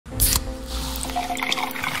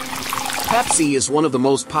Pepsi is one of the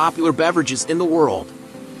most popular beverages in the world.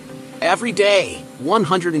 Every day,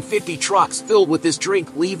 150 trucks filled with this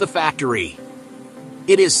drink leave the factory.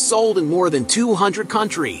 It is sold in more than 200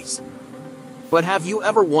 countries. But have you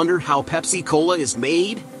ever wondered how Pepsi Cola is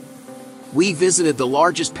made? We visited the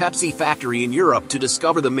largest Pepsi factory in Europe to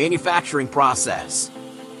discover the manufacturing process.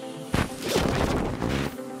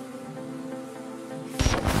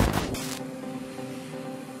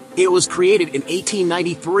 It was created in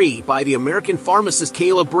 1893 by the American pharmacist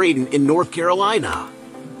Caleb Braden in North Carolina.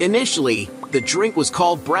 Initially, the drink was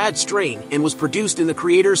called Brad String and was produced in the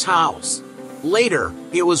creator's house. Later,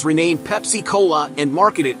 it was renamed Pepsi Cola and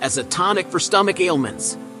marketed as a tonic for stomach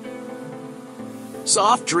ailments.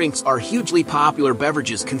 Soft drinks are hugely popular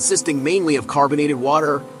beverages consisting mainly of carbonated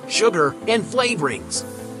water, sugar, and flavorings.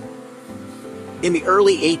 In the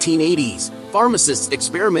early 1880s, pharmacists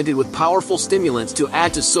experimented with powerful stimulants to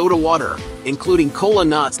add to soda water, including cola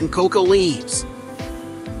nuts and coca leaves.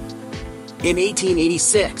 In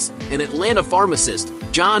 1886, an Atlanta pharmacist,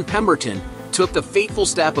 John Pemberton, took the fateful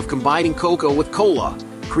step of combining cocoa with cola,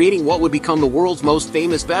 creating what would become the world's most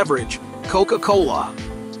famous beverage, Coca-Cola.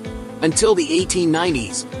 Until the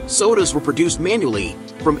 1890s, sodas were produced manually,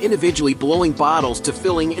 from individually blowing bottles to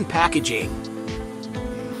filling and packaging.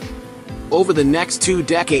 Over the next 2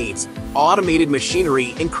 decades, automated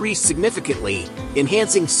machinery increased significantly,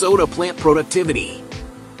 enhancing soda plant productivity.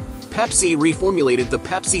 Pepsi reformulated the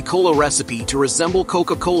Pepsi Cola recipe to resemble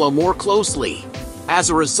Coca-Cola more closely. As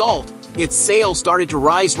a result, its sales started to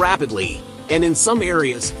rise rapidly, and in some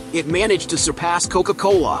areas, it managed to surpass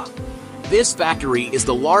Coca-Cola. This factory is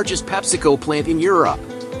the largest PepsiCo plant in Europe.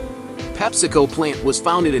 PepsiCo plant was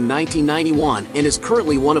founded in 1991 and is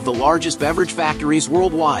currently one of the largest beverage factories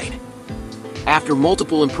worldwide. After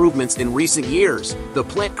multiple improvements in recent years, the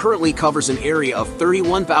plant currently covers an area of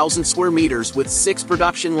 31,000 square meters with 6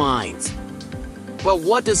 production lines. But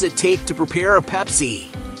what does it take to prepare a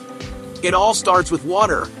Pepsi? It all starts with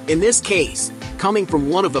water, in this case, coming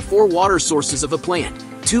from one of the 4 water sources of the plant,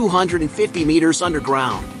 250 meters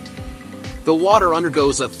underground. The water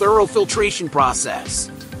undergoes a thorough filtration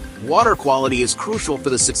process. Water quality is crucial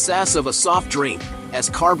for the success of a soft drink, as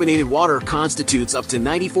carbonated water constitutes up to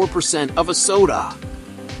 94% of a soda.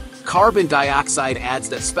 Carbon dioxide adds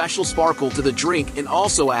that special sparkle to the drink and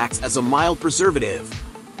also acts as a mild preservative.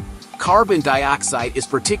 Carbon dioxide is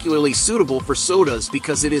particularly suitable for sodas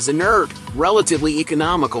because it is inert, relatively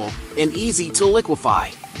economical, and easy to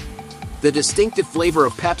liquefy. The distinctive flavor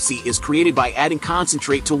of Pepsi is created by adding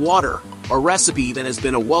concentrate to water, a recipe that has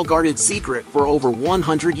been a well-guarded secret for over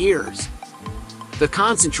 100 years. The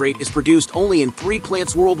concentrate is produced only in 3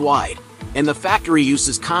 plants worldwide, and the factory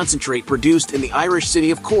uses concentrate produced in the Irish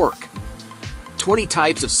city of Cork. 20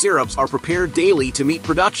 types of syrups are prepared daily to meet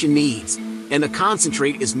production needs, and the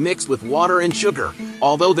concentrate is mixed with water and sugar,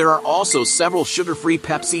 although there are also several sugar-free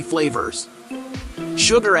Pepsi flavors.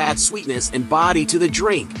 Sugar adds sweetness and body to the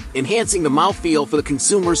drink, enhancing the mouthfeel for the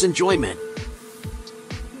consumer's enjoyment.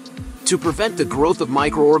 To prevent the growth of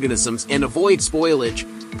microorganisms and avoid spoilage,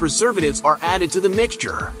 preservatives are added to the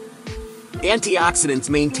mixture. Antioxidants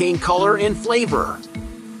maintain color and flavor.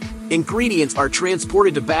 Ingredients are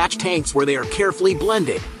transported to batch tanks where they are carefully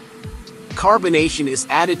blended. Carbonation is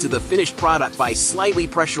added to the finished product by slightly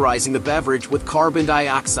pressurizing the beverage with carbon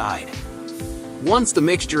dioxide. Once the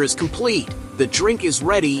mixture is complete, the drink is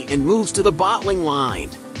ready and moves to the bottling line.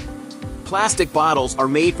 Plastic bottles are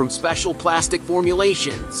made from special plastic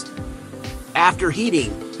formulations. After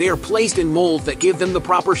heating, they are placed in molds that give them the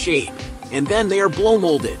proper shape, and then they are blow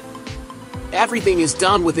molded. Everything is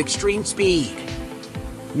done with extreme speed.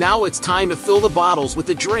 Now it's time to fill the bottles with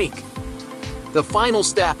the drink. The final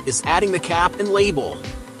step is adding the cap and label.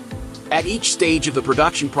 At each stage of the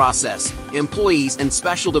production process, employees and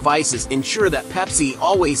special devices ensure that Pepsi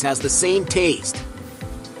always has the same taste.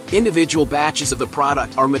 Individual batches of the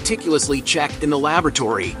product are meticulously checked in the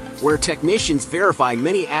laboratory, where technicians verify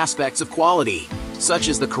many aspects of quality, such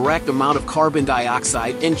as the correct amount of carbon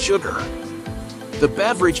dioxide and sugar. The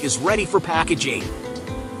beverage is ready for packaging.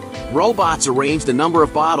 Robots arrange the number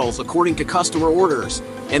of bottles according to customer orders,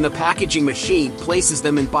 and the packaging machine places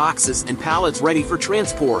them in boxes and pallets ready for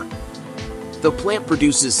transport. The plant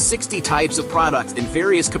produces 60 types of products in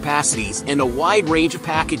various capacities and a wide range of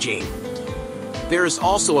packaging. There is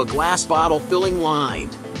also a glass bottle filling line.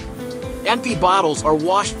 Empty bottles are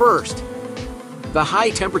washed first. The high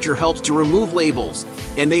temperature helps to remove labels,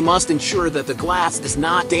 and they must ensure that the glass is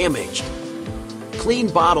not damaged. Clean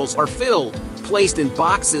bottles are filled, placed in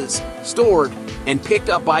boxes, stored, and picked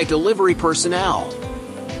up by delivery personnel.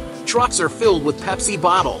 Trucks are filled with Pepsi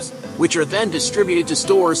bottles, which are then distributed to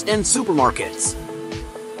stores and supermarkets.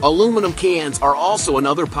 Aluminum cans are also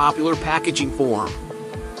another popular packaging form.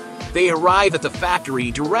 They arrive at the factory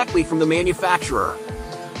directly from the manufacturer.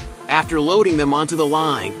 After loading them onto the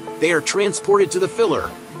line, they are transported to the filler,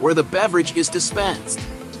 where the beverage is dispensed.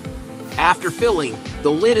 After filling,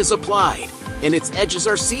 the lid is applied, and its edges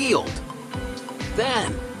are sealed.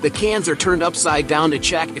 Then, the cans are turned upside down to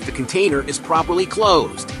check if the container is properly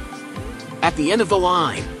closed. At the end of the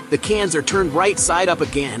line, the cans are turned right side up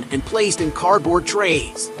again and placed in cardboard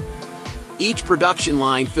trays. Each production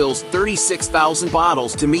line fills 36,000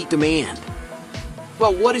 bottles to meet demand.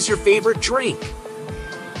 Well, what is your favorite drink?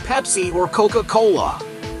 Pepsi or Coca-Cola?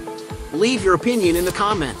 Leave your opinion in the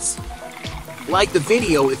comments. Like the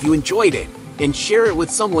video if you enjoyed it, and share it with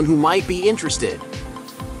someone who might be interested.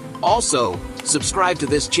 Also, subscribe to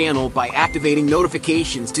this channel by activating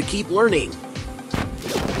notifications to keep learning.